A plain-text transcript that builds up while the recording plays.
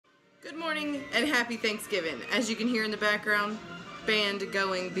Good morning and happy Thanksgiving. As you can hear in the background, band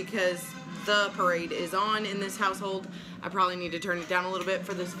going because the parade is on in this household. I probably need to turn it down a little bit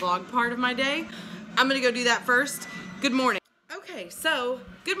for this vlog part of my day. I'm gonna go do that first. Good morning. Okay, so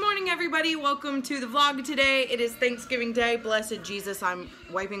good morning everybody. Welcome to the vlog today. It is Thanksgiving Day. Blessed Jesus, I'm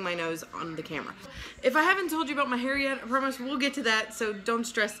wiping my nose on the camera. If I haven't told you about my hair yet, I promise we'll get to that, so don't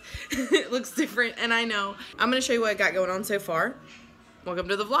stress. It looks different and I know. I'm gonna show you what I got going on so far. Welcome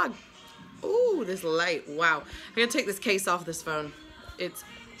to the vlog. Ooh, this light, wow. I gotta take this case off this phone. It's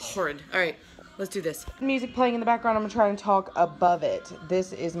horrid. All right, let's do this. Music playing in the background, I'm gonna try and talk above it.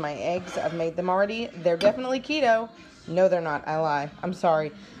 This is my eggs, I've made them already. They're definitely keto. No, they're not, I lie. I'm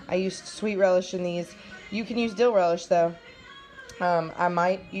sorry. I used sweet relish in these. You can use dill relish though. I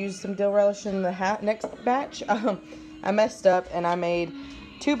might use some dill relish in the next batch. I messed up and I made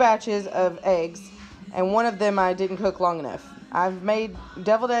 2 batches of eggs and one of them I didn't cook long enough. I've made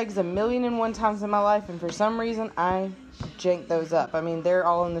deviled eggs 1,000,001 times in my life, and for some reason, I janked those up. I mean, they're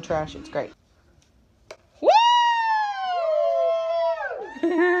all in the trash. It's great. Woo!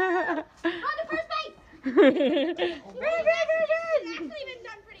 On the first base! Good.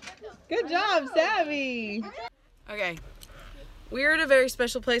 Good job, Savvy. Okay, we're at a very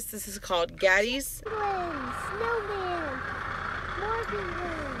special place. This is called Gaddy's. Snowman, more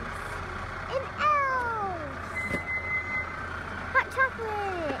penguins, and elves. Hot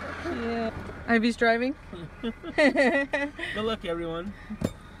chocolate. Yeah. Ivy's driving. Good luck, everyone.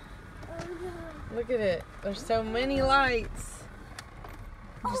 Look at it. There's so many lights.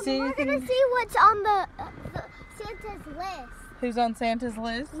 Did you see We're anything? gonna see what's on the Santa's list. Who's on Santa's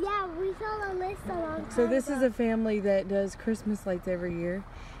list? Yeah, we saw a list a long time So this is ago. a family that does Christmas lights every year.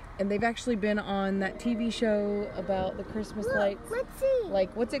 And they've actually been on that TV show about the Christmas Look, lights. let's see.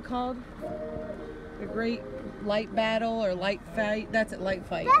 Like, what's it called? The Great Light Battle or Light Fight? That's it, Light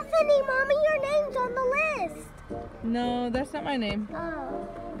Fight. Bethany, Mommy, your name's on the list. No, that's not my name. Oh.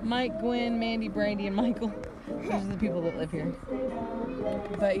 Mike, Gwen, Mandy, Brandy, and Michael. Those are the people that live here.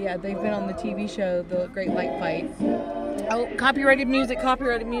 But yeah, they've been on the TV show, The Great Light Fight. Oh, copyrighted music,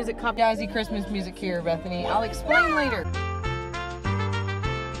 Jazzy Christmas music here, Bethany. I'll explain later.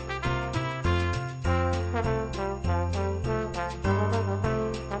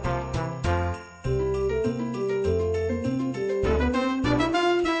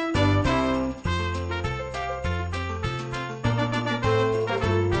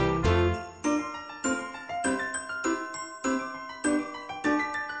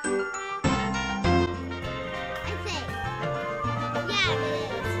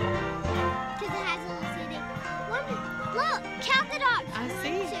 I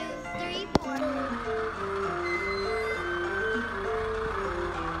see. 1, 2, 3, 4.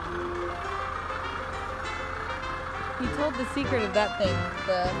 He told the secret of that thing,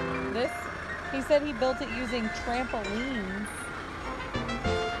 this. He said he built it using trampolines.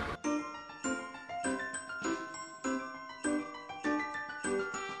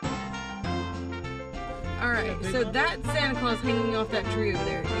 Alright, so that's Santa Claus hanging off that tree over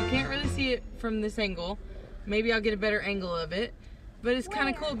there. You can't really see it from this angle. Maybe I'll get a better angle of it. But it's kind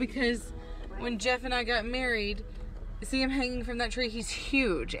of cool because when Jeff and I got married, see him hanging from that tree, he's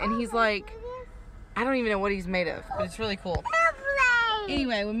huge. And he's like, I don't even know what he's made of, but it's really cool.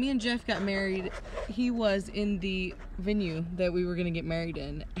 Anyway, when me and Jeff got married, he was in the venue that we were going to get married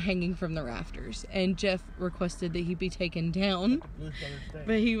in, hanging from the rafters. And Jeff requested that he be taken down.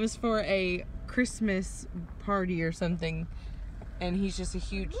 But he was for a Christmas party or something. And he's just a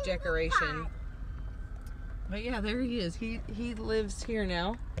huge decoration. But yeah, there he is. He lives here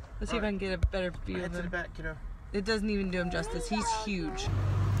now. Let's see if I can get a better view of him. Back, kiddo. It doesn't even do him justice. He's huge.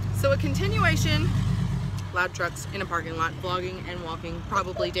 So a continuation, loud trucks in a parking lot, vlogging and walking,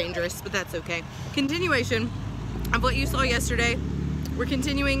 probably dangerous, but that's okay. Continuation of what you saw yesterday. We're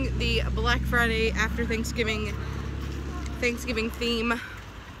continuing the Black Friday after Thanksgiving theme.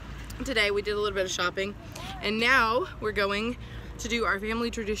 Today we did a little bit of shopping, and now we're going to do our family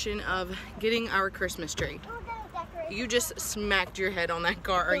tradition of getting our Christmas tree. You just smacked your head on that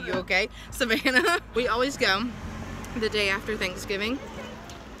car. Are you okay, Savannah? We always go the day after Thanksgiving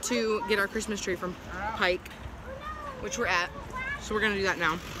to get our Christmas tree from Pike, which we're at. So we're gonna do that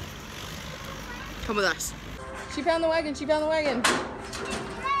now. Come with us. She found the wagon, she found the wagon.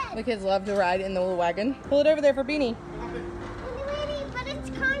 The kids love to ride in the little wagon. Pull it over there for Beanie. But it's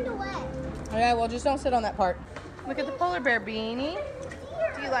kind of wet. Okay, well just don't sit on that part. Look at the polar bear, Beanie.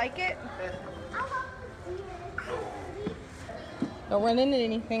 Do you like it? Don't run into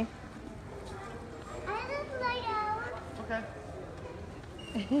anything. I just lay down. Okay.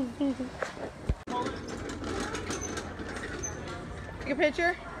 Take a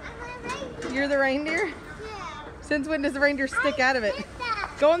picture. I'm reindeer. You're the reindeer? Yeah. Since when does the reindeer stick out of it? Get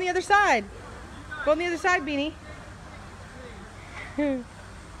that. Go on the other side. Go on the other side, Beanie.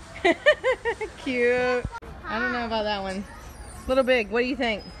 Cute. I don't know about that one. A little big. What do you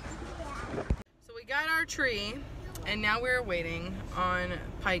think? So we got our tree, and now we're waiting on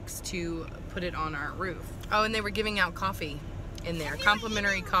Pikes to put it on our roof. Oh, and they were giving out coffee in there.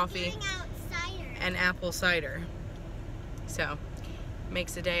 Complimentary coffee and apple cider. So,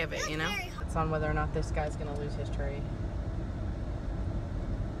 makes a day of it, you know? It's on whether or not this guy's gonna lose his tree.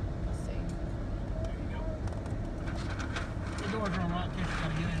 Let's see. There you go. The doors are unlocked in case you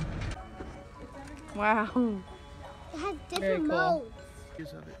gotta get in. Wow. It has Very different cool. modes.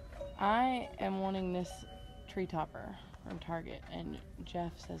 Use of it. I am wanting this tree topper from Target, and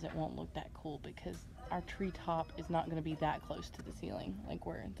Jeff says it won't look that cool because our tree top is not going to be that close to the ceiling, like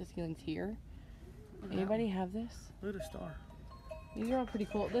where the ceiling's here. Anybody have this? Look at the star. These are all pretty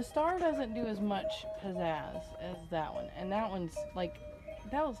cool. The star doesn't do as much pizzazz as that one, and that one's like,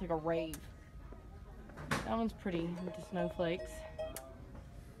 that looks like a rave. That one's pretty with the snowflakes.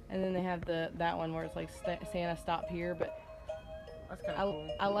 And then they have that one where it's like Santa stop here, but That's kind of cool.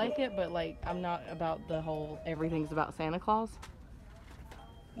 I like it, but like I'm not about the whole everything's about Santa Claus.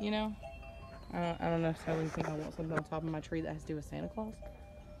 You know, I don't necessarily think I want something on top of my tree that has to do with Santa Claus.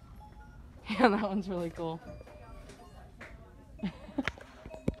 Yeah, that one's really cool.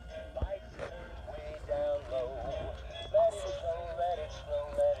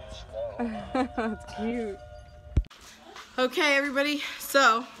 That's cute. Okay, everybody.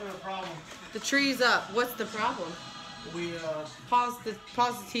 So No problem. the tree's up. What's the problem? We Pause the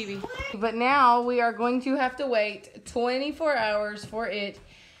TV. But now we are going to have to wait 24 hours for it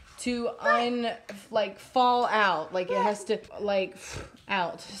to fall out. Like it has to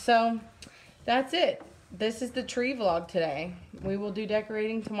out. So that's it. This is the tree vlog today. We will do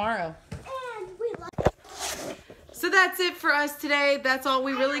decorating tomorrow. And we like So that's it for us today. That's all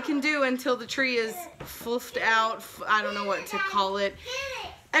we really can do until the tree is fluffed out. I don't know what to call it.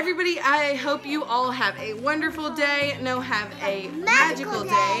 Everybody, I hope you all have a wonderful day. Have a magical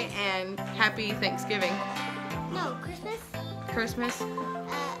day, and happy Thanksgiving. no Christmas. Christmas.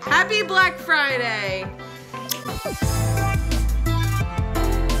 Happy Black Friday.